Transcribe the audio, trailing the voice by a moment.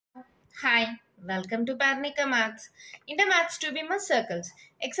Hi, welcome to Parnika Maths. In the Maths-2B circles.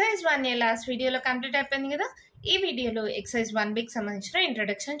 Exercise-1 last video lo complete అయిపోయింది కదా. ఈ వీడియోలో Exercise-1B కి సంబంధించిన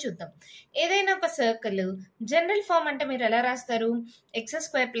ఇంట్రడక్షన్ చూద్దాం. ఏదైనా ఒక సర్కిల్ జనరల్ ఫామ్ అంటే మీరు ఎలా రాస్తారు? x²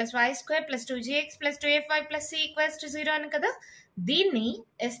 + y² + 2gx + 2fy + c = 0 అని కదా. దీన్ని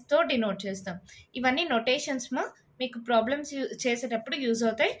s తో డినోట్ చేస్తాం. ఇవన్నీ నోటేషన్స్ మీకు ప్రాబ్లమ్స్ చేసేటప్పుడు యూజ్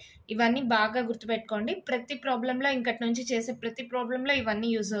అవుతాయి. ఇవన్నీ బాగా గుర్తుపెట్టుకోండి. ప్రతి ప్రాబ్లంలో ఇంకటి నుంచి చేసే ప్రతి ప్రాబ్లంలో ఇవన్నీ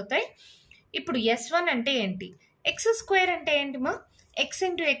యూజ్ అవుతాయి. ఇప్పుడు S1 అంటే ఏంటి? x² అంటే ఏంటి x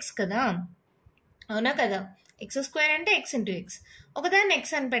ఇంటూ ఎక్స్ కదా, అవునా కదా? x² అంటే x ఇంటూ ఎక్స్. ఒకదాన్ని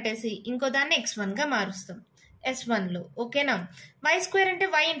x అని పెట్టేసి ఇంకో దాన్ని x1గా మారుస్తాం S1లో, ఓకేనా? y² అంటే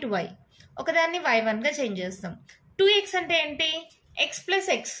y ఇంటూ వై, ఒకదాన్ని y1గా చేంజ్ చేస్తాం. 2x అంటే ఏంటి? x ప్లస్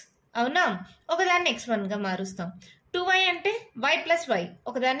ఎక్స్, అవునా? ఒకదాన్ని x1గా మారుస్తాం. 2y అంటే y ప్లస్ వై,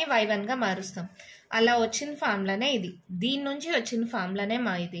 ఒకదాన్ని y1గా మారుస్తాం. అలా వచ్చిన ఫార్ములానే ఇది. దీని నుంచి వచ్చిన ఫార్ములానే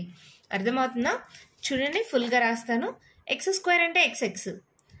ఇది. అర్థమవుతుందా? చూడండి, ఫుల్గా రాస్తాను. x² అంటే xx,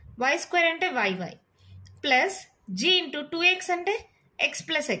 y² అంటే yy, plus g into 2x అంటే x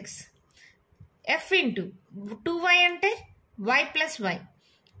plus X, f into 2y అంటే y plus why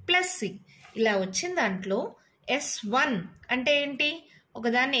plus C. ఇలా వచ్చిన దాంట్లో S1 అంటే ఏంటి?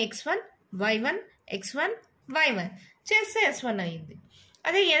 ఒకదాన్ని x1 y1 x1 y1 చేస్తే S1 అయ్యింది.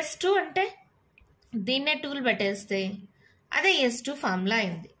 అదే S2 అంటే దీన్నే టూల్ పెట్టేస్తే అదే S2 ఫార్ములా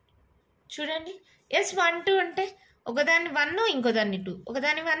అయింది. చూడండి, S12 అంటే ఒకదాన్ని 1 ఇంకోదాన్ని 2,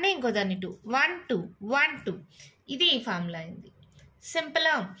 ఒకదాన్ని 1 ఇంకోదాన్ని 2, 1 2 1 2. ఇది ఈ ఫార్ములా అయింది.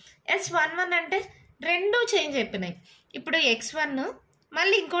 సింపులా? S11 అంటే రెండు చేంజ్ అయిపోయినాయి. ఇప్పుడు x1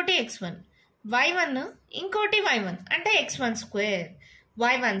 మళ్ళీ ఇంకోటి x1, y1 ఇంకోటి y1 అంటే x1²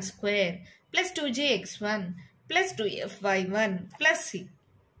 y1² plus 2gx1 plus 2fy1 plus C.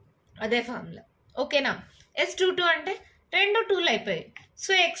 అదే ఫార్ములా, ఓకేనా? S22 అంటే రెండు 2లు అయిపోయాయి.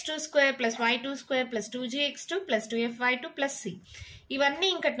 So x2² plus y2² plus 2gx2 plus 2fy2 plus C. ఇవన్నీ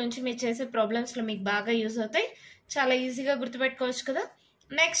ఇంకటి నుంచి మీరు చేసే ప్రాబ్లమ్స్లో మీకు బాగా యూజ్ అవుతాయి. చాలా ఈజీగా గుర్తుపెట్టుకోవచ్చు కదా.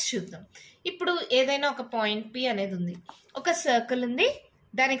 నెక్స్ట్ చూద్దాం. ఇప్పుడు ఏదైనా ఒక పాయింట్ P అనేది ఉంది, ఒక సర్కిల్ ఉంది,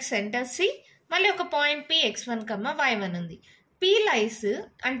 దానికి సెంటర్ C, మళ్ళీ ఒక పాయింట్ P x1, y1 ఉంది. P లైస్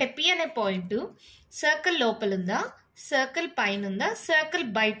అంటే P అనే పాయింట్ సర్కిల్ లోపల ఉందా, సర్కిల్ పైన ఉందా, సర్కిల్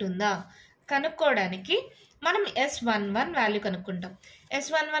బయట ఉందా కనుక్కోవడానికి మనం S11 వాల్యూ కనుక్కుంటాం.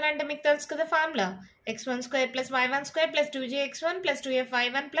 S11 అంటే మీకు తెలుసు కదా formula, x1² plus y1² plus 2gx1 plus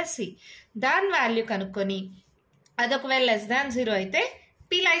 2fy1 plus C. దాని వాల్యూ కనుక్కొని అది ఒకవేళ <0 అయితే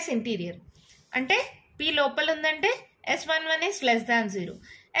P లైస్ ఇంటీరియర్, అంటే P లోపల ఉందంటే S11 is <0.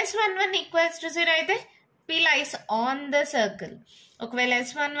 S11 equals to 0 అయితే P lies on the circle. ఒకవేళ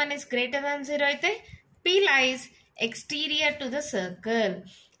S11 ఈస్ <0 అయితే P lies exterior to the circle.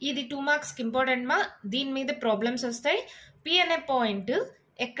 ఇది 2 మార్క్స్కి ఇంపార్టెంట్ దీని మీద ప్రాబ్లమ్స్ వస్తాయి. P అనే పాయింట్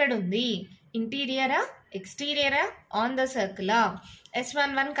ఎక్కడుంది? ఇంటీరియరా, ఎక్స్టీరియరా, ఆన్ ద సర్కిలా?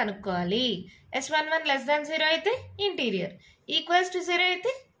 S11 కనుక్కోవాలి. S11 <0 అయితే ఇంటీరియర్, ఈక్వల్స్ టు 0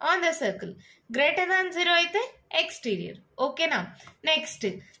 అయితే ఆన్ ద సర్కిల్, <0 అయితే ఎక్స్టీరియర్, ఓకేనా? నెక్స్ట్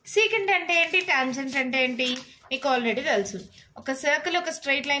సీకెంట్ అంటే ఏంటి, టాంజెంట్ అంటే ఏంటి మీకు ఆల్రెడీ తెలుసు. ఒక సర్కిల్ ఒక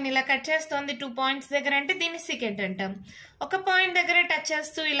స్ట్రైట్ లైన్ ఇలా కట్ చేస్తోంది 2 పాయింట్స్ దగ్గర అంటే దీన్ని సీకెంట్ అంటాం. ఒక పాయింట్ దగ్గర టచ్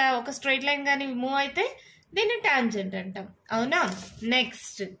చేస్తూ ఇలా ఒక స్ట్రైట్ లైన్ కానీ మూవ్ అయితే దీన్ని టాంజెంట్ అంటాం, అవునా?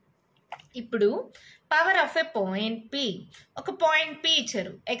 నెక్స్ట్ ఇప్పుడు power of A point P. ఒక పాయింట్ P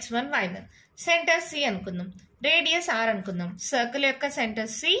ఇచ్చారు, x1 y1, సెంటర్ C అనుకుందాం, రేడియస్ R అనుకుందాం. సర్కిల్ యొక్క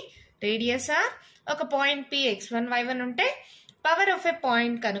సెంటర్ C, రేడియస్ R, ఒక పాయింట్ P x1 y1 ఉంటే power of A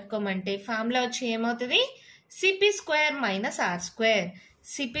point కనుక్కోమంటే formula వచ్చి ఏమవుతుంది? CP² minus R².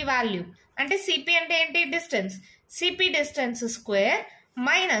 CP value అంటే CP అంటే ఏంటి? Distance. CP distance square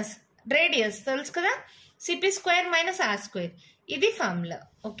minus radius తెలుసు కదా, CP² మైనస్ R². ఇది ఫార్ములా,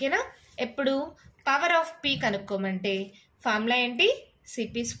 ఓకేనా? ఎప్పుడు పవర్ ఆఫ్ P కనుక్కోమంటే ఫార్ములా ఏంటి?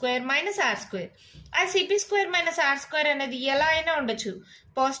 CP² minus R². ఆ CP² మైనస్ R² అనేది ఎలా అయినా ఉండొచ్చు.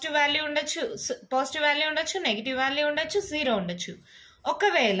 పాజిటివ్ వాల్యూ ఉండొచ్చు, నెగిటివ్ వాల్యూ ఉండొచ్చు, 0 ఉండొచ్చు.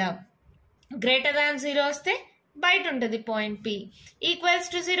 ఒకవేళ <0 వస్తే బయట ఉంటుంది పాయింట్ P,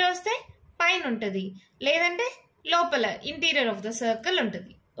 ఈక్వల్స్ టు 0 వస్తే పైన ఉంటుంది, లేదంటే లోపల ఇంటీరియర్ ఆఫ్ ద సర్కిల్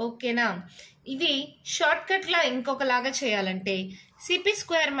ఉంటుంది, ఓకేనా? ఇది షార్ట్ కట్ లా ఇంకొకలాగా చేయాలంటే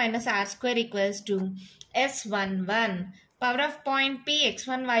CP² minus R² equals to S11. Power of point P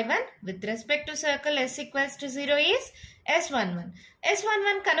x1 y1 with respect to circle S equals to 0 is S11.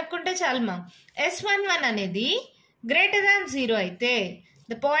 S11 కనుక్కుంటే చాలు S11 అనేది <0 అయితే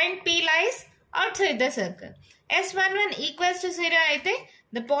the point P lies outside the circle. S11 equals to 0 అయితే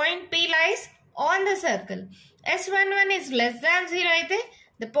the point P lies on the circle. S11 is less than 0 అయితే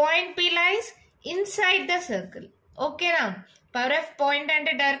the point P lies inside the circle. ఓకేనా? Power of point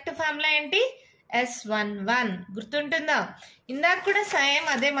అంటే direct formula ఏంటి? S11 గుర్తుంటుందా? ఇందాక కూడా same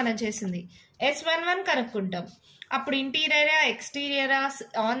అదే మనం చేసింది. S11 కనుక్కుంటాం. అప్పుడు ఇంటీరియరా ఎక్స్టీరియరా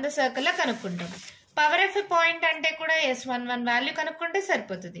on the circle law కనుక్కుంటాం. Power of point అంటే కూడా S11 వాల్యూ కనుక్కుంటే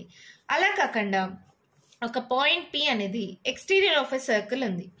సరిపోతుంది. అలా కాకుండా ఒక పాయింట్ P అనేది ఎక్స్టీరియర్ ఆఫ్ ఎ సర్కిల్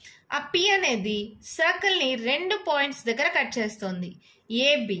ఉంది. ఆ P అనేది సర్కిల్ ని 2 పాయింట్స్ దగ్గర కట్ చేస్తోంది,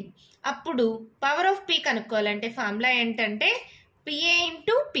 AB. అప్పుడు పవర్ ఆఫ్ P కనుక్కోవాలంటే ఫార్ములా ఏంటంటే PA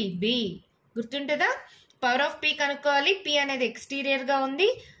into PB. గుర్తుంటుందా? Power of P కనుక్కోవాలి. P అనేది ఎక్స్టీరియర్ గా ఉంది.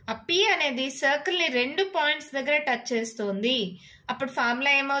 ఆ P అనేది సర్కిల్ ని 2 పాయింట్స్ దగ్గర టచ్ చేస్తోంది. అప్పుడు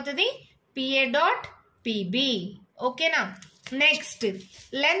ఫార్ములా ఏమవుతుంది? PA dot PB. ఓకేనా? Next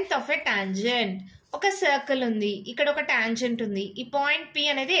length of a tangent. ఒక సర్కిల్ ఉంది, ఇక్కడ ఒక టాంజెంట్ ఉంది. ఈ పాయింట్ P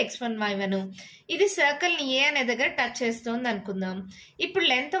అనేది x1 y1. ఇది సర్కిల్ ని A అనే దగ్గర టచ్ చేస్తోంది అనుకుందాం. ఇప్పుడు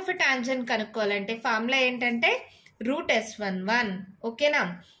length of a tangent కనుక్కోవాలంటే formula ఏంటంటే √S11. ఓకేనా?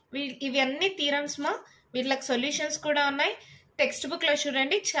 ఇవన్నీ థీరమ్స్ మా, వీటికి సొల్యూషన్స్ కూడా ఉన్నాయి. టెక్స్ట్ బుక్ లో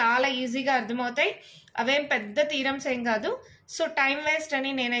చూడండి, చాలా ఈజీగా అర్థమవుతాయి. అవేం పెద్ద థీరమ్స్ ఏం కాదు. సో టైం వేస్ట్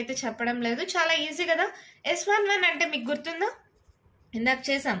అని నేనైతే చెప్పడం లేదు, చాలా ఈజీ కదా. S11 అంటే మీకు గుర్తుందా? ఇందాక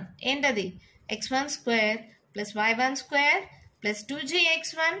చేసాం. ఏంటది? x1 square plus y1 square plus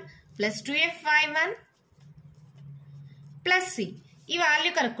 2gx1 plus 2fy1 plus c. ఈ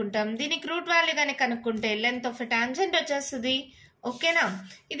వాల్యూ కనుక్కుంటాం. దీనికి రూట్ వాల్యూ కానీ కనుక్కుంటే లెంత్ ఆఫ్ ఎ టాంజెంట్ వచ్చేస్తుంది. ఓకేనా?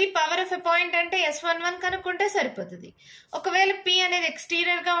 ఇది పవర్ ఆఫ్ ఎ పాయింట్ అంటే S11 కనుక్కుంటే సరిపోతుంది. ఒకవేళ P అనేది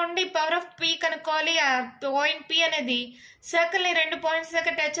ఎక్స్టీరియర్ గా ఉండి పవర్ ఆఫ్ P కనుక్కోవాలి. ఆ పాయింట్ P అనేది సర్కిల్ ని 2 పాయింట్స్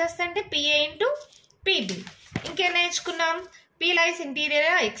దగ్గర టచ్ చేస్తే PA ఇంటూ PB. ఇంకేం నేర్చుకున్నాం? P lies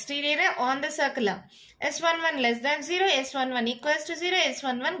ఇంటీరియరా ఎక్స్టీరియరా on the circle. S11 less than 0, S11 equals to 0,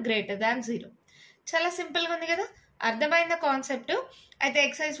 S11 greater than 0. చాలా సింపుల్ గా ఉంది కదా. అర్థమైందా కాన్సెప్ట్? అయితే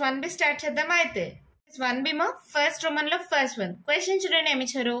ఎక్సర్సైజ్ 1B స్టార్ట్ చేద్దామా? అయితే 1B మా ఫస్ట్ రోమన్ లో ఫస్ట్ వన్ క్వశ్చన్ చూడండి. ఏమి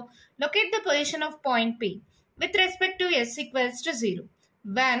ఇచ్చారు? Locate the position of point P with respect to S equals to 0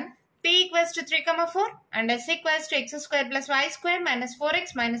 when P equals to 3,4 and S equals to x square plus y square minus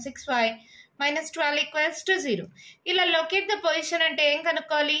 4x minus 6y minus 12 equals to 0. ఇలా locate the position అంటే ఏం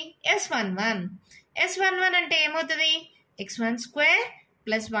కనుక్కోవాలి? S11. S11 అంటే ఏమవుతుంది? x1 square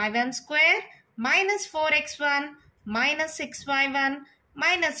plus y1 square minus 4x1 minus 6y1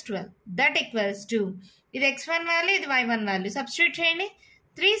 minus 12 that equals to, ఇది x1 value, ఇది y1 value. Substitute చేయండి.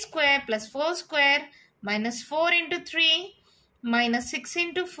 3 square plus 4 square minus 4 into 3 minus 6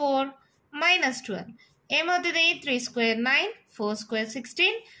 into 4 minus 12. ఏమవుతుంది? 3 square 9, 4 square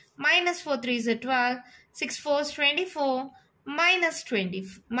 16, minus 4 3s are 12, 6 4s 24, minus 20,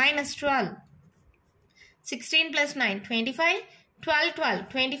 minus 12. 16 plus 9, 25, 12, 12,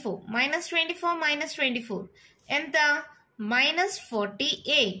 24, minus 24, minus 24. Enta? Minus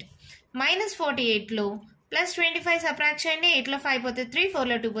 48. Minus 48 లో plus 25 subtract చేయండి. 8 లో 5 పోతే 3, 4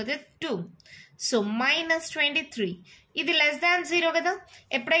 లో 2 పోతే 2. So minus 23. ఇది less than 0 కదా.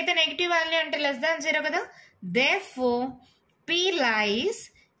 ఎప్పుడైతే నెగిటివ్ వాల్యూ అంటే less than 0 కదా. Therefore, P lies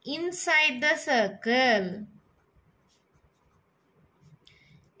inside the circle.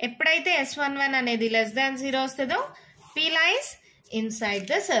 ఎప్పుడైతే S11 అనేది లెస్ దాన్ 0 వస్తుందో P lies inside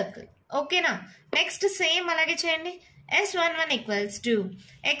the circle. ఓకేనా? నెక్స్ట్ సేమ్ అలాగే చేయండి. S11 equals to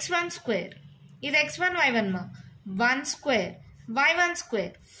x1 square, ఇది x1 y1 మా 1 square y1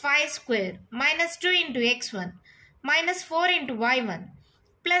 square 5 square minus 2 into x1 minus 4 into y1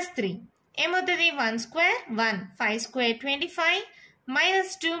 plus 3. ఏమవుతుంది? 1 square 1, 5 square 25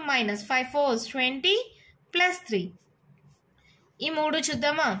 minus 2 minus 5 4 20 plus 3. ఈ మూడు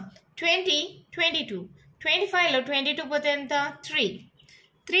చూద్దామా? 20 22, 25 లో 22 పోతే ఎంత? 3.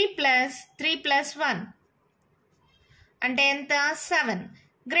 3 ప్లస్ 1 అంటే ఎంత? 7.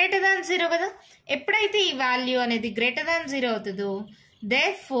 గ్రేటర్ దాన్ 0 కదా. ఎప్పుడైతే ఈ వాల్యూ అనేది గ్రేటర్ దాన్ 0 అవుతుందో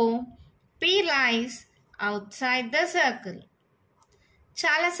therefore P lies outside the circle.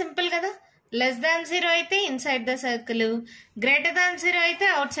 చాలా సింపుల్ కదా. లెస్ దాన్ 0 అయితే inside the circle, greater than 0 అయితే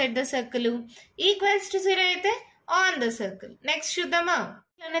out side the circle, equals to 0 అయితే ఆన్ ద సర్కిల్. నెక్స్ట్ చూద్దామా?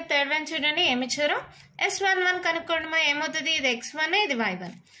 థర్డ్ వన్ చూడండి. ఏమి ఇచ్చారో? S11 కనుక్కోండి మా. ఏమవుతుంది? ఇది x1, ఇది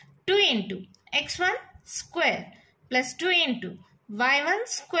y1. 2 into x1 square plus 2 into y1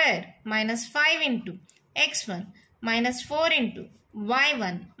 square minus 5 into x1 minus 4 into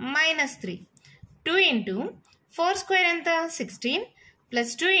y1 minus 3. 2 into 4 square ఎంత? 16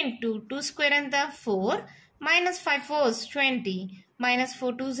 ప్లస్ 2 ఇంటూ 2 స్క్వేర్ ఎంత? 4 minus 5 4s 20 minus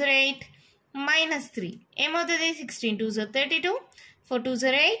 4 2s 8 minus 3. ఏమవుతుంది? 16 2s 32, 4 2s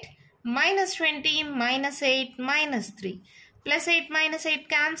 8 minus 20 minus 8 minus 3 plus 8 minus 8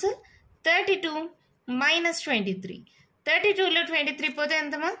 cancel. 32 minus 23. 32లో 23 పోతే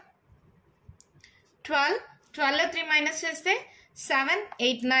ఎంతమా? 12. 12లో 3 minus చేస్తే 7,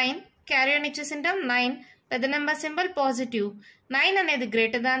 8, 9 carry on ఇచ్చేసింటాం 9 పెద్ద number symbol positive 9 అనేది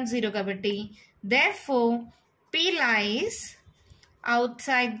greater than 0 కాబట్టి therefore P lies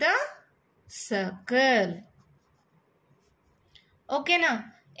outside the circle. ఓకేనా?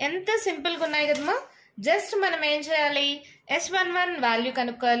 ఎంత సింపుల్గా ఉన్నాయి కదమ్మా. జస్ట్ మనం ఏం చేయాలి, S11 వాల్యూ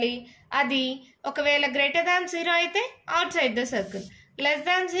కనుక్కోవాలి. అది ఒకవేళ గ్రేటర్ దాన్ 0 అయితే out side the circle, less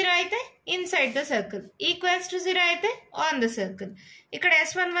than 0 అయితే inside the circle, equals to 0 అయితే ఆన్ ద సర్కిల్. ఇక్కడ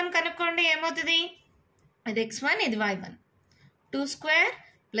S11 కనుక్కోండి, ఏమవుతుంది, ఇది x1 ఇది y1. 2 square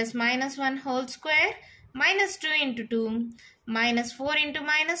plus minus 1 whole square minus 2 into 2 minus 4 into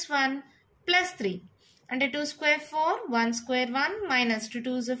minus 1 plus 3. అంటే 2 square 4, 1 square 1, minus 2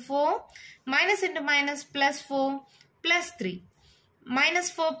 2 is 4, minus into minus plus 4 plus 3. Minus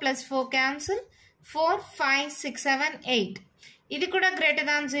 4 plus 4 cancel, 4, 5, 6, 7, 8. ఇది కూడా greater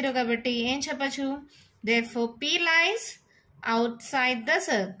than 0 కాబట్టి ఏం చెప్పచ్చు, therefore P lies outside the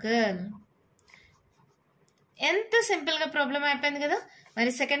circle. ఎంత సింపుల్గా problem అయిపోయింది కదా.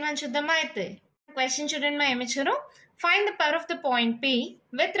 మరి సెకండ్ వన్ చూద్దామా. అయితే క్వశ్చన్ చూడండి, మా ఏమిచ్చారు, find the power of the point P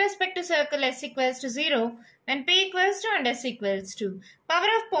with respect to circle S equals to 0 when P equals to and S equals to.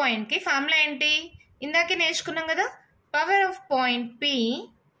 Power of point కి ఫార్ములా ఏంటి, ఇందాకే నేర్చుకున్నాం కదా. Power of point P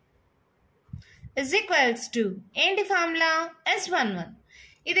is equals to ఏంటి formula, S11.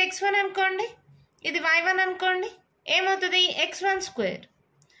 ఇది x1 అనుకోండి, ఇది y1 అనుకోండి, ఏమవుతుంది, x1 square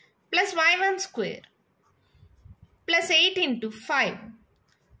plus y1 square plus 8 into 5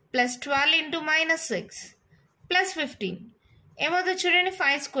 plus 12 into minus 6 plus 15. ఏమవుతుంది చూడండి,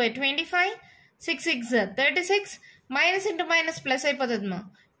 5 square 25, 6 6 36, minus into minus plus అయిపోతుంది మా,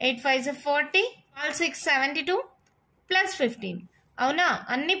 8 5 40, 12 6 72 plus 15. అవునా,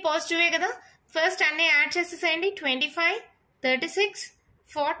 అన్ని పాజిటివే కదా. ఫస్ట్ అన్ని యాడ్ చేసేసేయండి, 25, 36,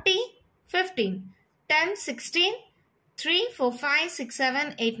 40, 15, 10, 16, 3, 4, 5, 6,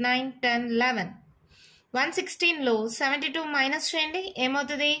 7, 8, 9, 10, 11. 116లో 72 మైనస్ చేయండి,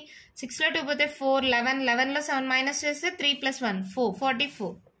 ఏమవుతుంది, 6లో 2 పోతే 4, 11, 11లో 7 మైనస్ చేస్తే 3 + 1 4,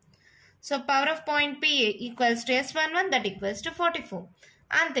 44. So power of point P equals to S11 that equals to 44.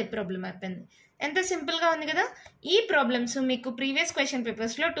 అంతే, ప్రాబ్లం అయిపోయింది. ఎంత సింపుల్గా ఉంది కదా. ఈ ప్రాబ్లమ్స్ మీకు ప్రీవియస్ క్వశ్చన్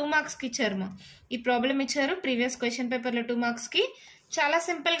పేపర్స్లో 2 మార్క్స్కి ఇచ్చారు. మా ఈ ప్రాబ్లం ఇచ్చారు ప్రీవియస్ క్వశ్చన్ పేపర్లో 2 మార్క్స్కి. చాలా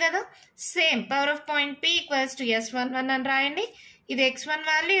సింపుల్ కదా. Same power of point P equals to S11 అని రాయండి. ఇది x1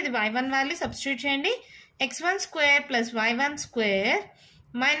 వాల్యూ, ఇది y1 వాల్యూ సబ్స్టిట్యూట్ చేయండి. x1 square plus y1 square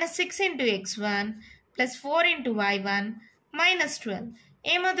minus 6 into x1 plus 4 into y1 minus 12.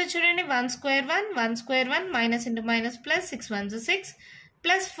 ఏమవుతుంది చూడండి, 1 square 1, 1 square 1, minus into minus plus 6 1 6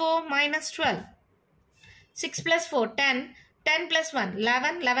 plus 4 minus 12. 6 plus 4 10, 10 plus 1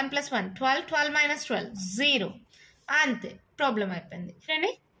 11, 11 plus 1 12, 12 minus 12 0. అంతే, problem అయిపోయింది.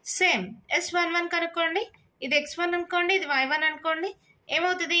 చూడండి, సేమ్ S11 కనుక్కోండి, ఇది x1 అనుకోండి, ఇది y1 అనుకోండి,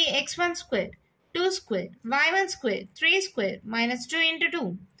 ఏమవుతుంది, x1 square 2 square y1 square 3 square minus 2 into 2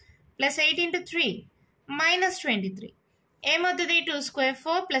 plus 8 into 3 minus 23. ఏమవుతుంది, 2 square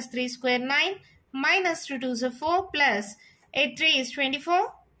 4 plus 3 square 9 minus 2 2 4 plus 8 3 is 24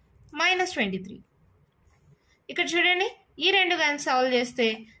 minus 23. ఇక్కడ చూడండి, ఈ రెండు కానీ సాల్వ్ చేస్తే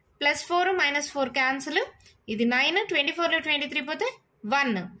ప్లస్ 4 మైనస్ 4 క్యాన్సిల్, ఇది 9, 24లో 23 పోతే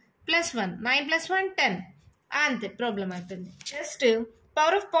 1 ప్లస్ 1 9 ప్లస్ 1 10. అంతే, ప్రాబ్లం అయిపోయింది. Just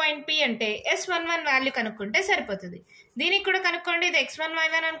power of point P అంటే S11 వాల్యూ కనుక్కుంటే సరిపోతుంది. దీనికి కూడా కనుక్కోండి, ఇది x1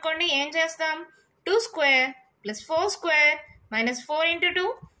 y1 అనుకోండి, ఏం చేస్తాం, 2 square plus 4 square minus 4 into 2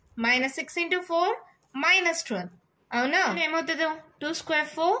 minus 6 into 4 minus 12. అవునా, ఏమవుతుందో, 2 square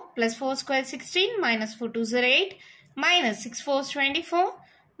 4 plus 4 square 16 minus 4 2 0 8 minus 6 4 24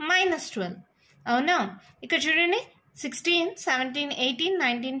 minus 12. అవునా, ఇక్కడ చూడండి, 16 17 18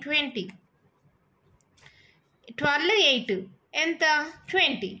 19 20, 12 8 ఎంత,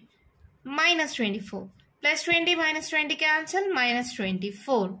 20 minus 24 plus 20 minus 20 cancel minus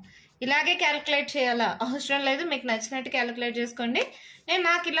 24. ఇలాగే క్యాలిక్యులేట్ చేయాలా, అవసరం లేదు, మీకు నచ్చినట్టు క్యాలిక్యులేట్ చేసుకోండి. నేను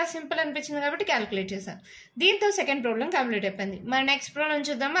నాకు ఇలా సింపుల్ అనిపించింది కాబట్టి క్యాలిక్యులేట్ చేశాను. దీంతో సెకండ్ ప్రాబ్లం కంప్లీట్ అయిపోయింది. మరి నెక్స్ట్ ప్రాబ్లం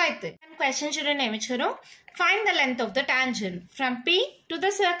చూద్దామా. అయితే క్వశ్చన్ చూడండి, ఏమి ఇచ్చారు, find the length of the tangent from P to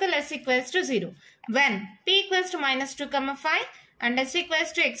the circle S equals to 0 when P equals to -2, 5 and S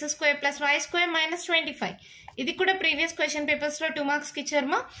equals to x square plus y square minus 25. ఇది కూడా previous question papers లో 2 marks కి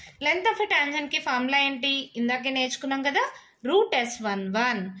ఇచ్చారు. Length of a tangent కి formula ఏంటి, ఇందాకే నేర్చుకున్నాం కదా, రూట్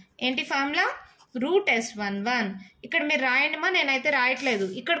S11. ఏంటి ఫార్ములా, రూట్ S11. ఇక్కడ మీరు రాయండి మా, నేనైతే రాయట్లేదు.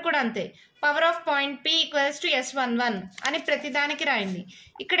 ఇక్కడ కూడా అంతే, power of point P equals to S11 అని ప్రతిదానికి రాయండి.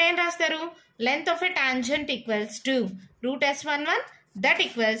 ఇక్కడ ఏం రాస్తారు, length of a tangent equals to root S11 that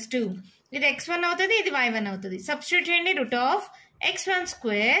equals to, ఇది x1 అవుతుంది, ఇది y1 అవుతుంది. సబ్స్టిట్యూట్ చేయండి, root of x1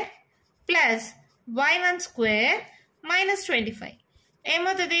 square plus y1 square minus 25.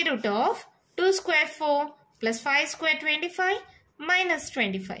 ఏమవుతుంది root of 2 square 4 plus 5 square 25 minus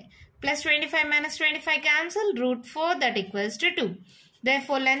 25. Plus 25 minus 25 cancel, root 4 that equals to 2.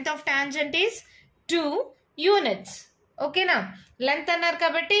 Therefore, length of tangent is 2 units. Okay na? Length అన్నారు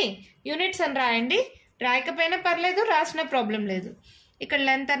కాబట్టి units అని రాయండి. రాయకపోయినా పర్లేదు, రాసిన problem లేదు. ఇక్కడ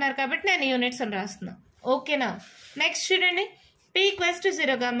length అన్నారు కాబట్టి నేను యూనిట్స్ అని రాస్తున్నా. ఓకేనా? నెక్స్ట్ చూడండి. p equals to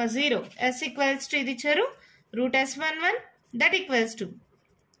 0, 0. s equals to ఇది ఇచ్చారు root s11 that equals to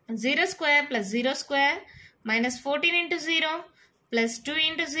 0 square plus 0 square minus 14 into 0 plus 2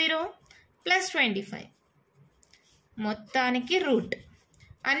 into 0 plus 25. మొత్తానికి రూట్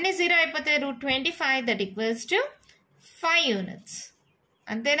అన్ని 0 అయిపోతే root 25 that equals to 5 units.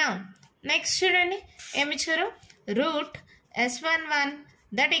 అంతేనా? నెక్స్ట్ చూడండి ఏమి ఇచ్చారు root s11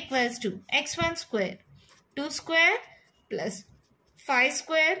 that equals to x1 square 2 square plus 5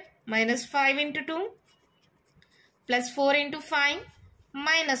 square minus 5 into 2 plus 4 into 5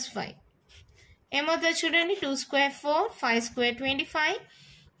 minus 5. ఏమవుతుంది చూడండి 2 square 4 5 square 25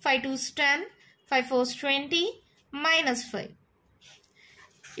 5 2 10 5 4 20 minus 5.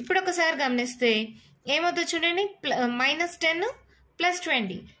 ఇప్పుడు ఒకసారి గమనిస్తే ఏమవుతుంది చూడండి minus 10 plus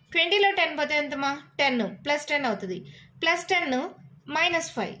 20. 20లో 10 పోతే ఎంతమా 10 plus 10 అవుతుంది. plus 10 minus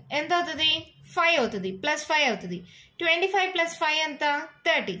 5 ఎంత అవుతుంది 5 అవుతుంది. plus 5 అవుతుంది. 25 plus 5 ఎంత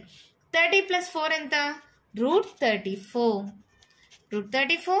 30. 30 plus 4 ఎంత root 34. root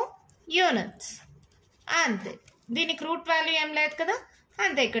 34 units. అంతే. దీనికి రూట్ వాల్యూ ఏం లేదు కదా,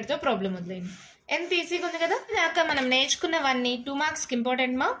 అంతే. ఇక్కడితో ప్రాబ్లం వదిలేండి. ఎంత ఈజీగా ఉంది కదా. దాకా మనం నేర్చుకున్నవన్నీ 2 మార్క్స్కి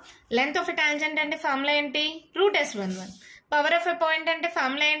ఇంపార్టెంట్ మా. లెంత్ ఆఫ్ ఎ టాంజెంట్ అంటే ఫార్ములా ఏంటి root s11. Power of a point అంటే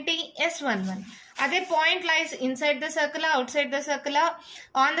ఫార్ములా ఏంటి s11. అదే point lies inside the circle out side the circle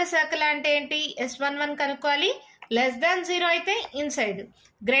on the circle అంటే ఏంటి s11 కనుక్కోవాలి. లెస్ దాన్ 0 అయితే ఇన్సైడ్,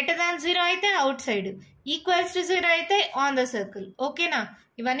 గ్రేటర్ దాన్ 0 అయితే అవుట్ సైడ్, ఈక్వల్స్ టు 0 అయితే ఆన్ ద సర్కిల్. ఓకేనా?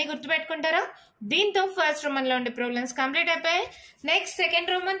 ఇవన్నీ గుర్తుపెట్టుకుంటారా? దీంతో ఫస్ట్ రోమన్లో ఉండే ప్రాబ్లమ్స్ కంప్లీట్ అయిపోయాయి. నెక్స్ట్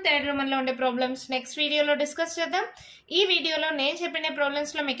సెకండ్ రోమన్ థర్డ్ రోమన్లో ఉండే ప్రాబ్లమ్స్ నెక్స్ట్ వీడియోలో డిస్కస్ చేద్దాం. ఈ వీడియోలో నేను చెప్పిన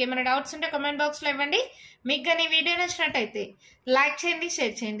ప్రాబ్లమ్స్లో మీకు ఏమైనా డౌట్స్ ఉంటే కామెంట్ బాక్స్లో ఇవ్వండి. మీకు కానీ వీడియో నచ్చినట్టయితే లైక్ చేయండి,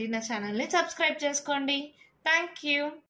 షేర్ చేయండి, నా ఛానల్ని సబ్స్క్రైబ్ చేసుకోండి. Thank you.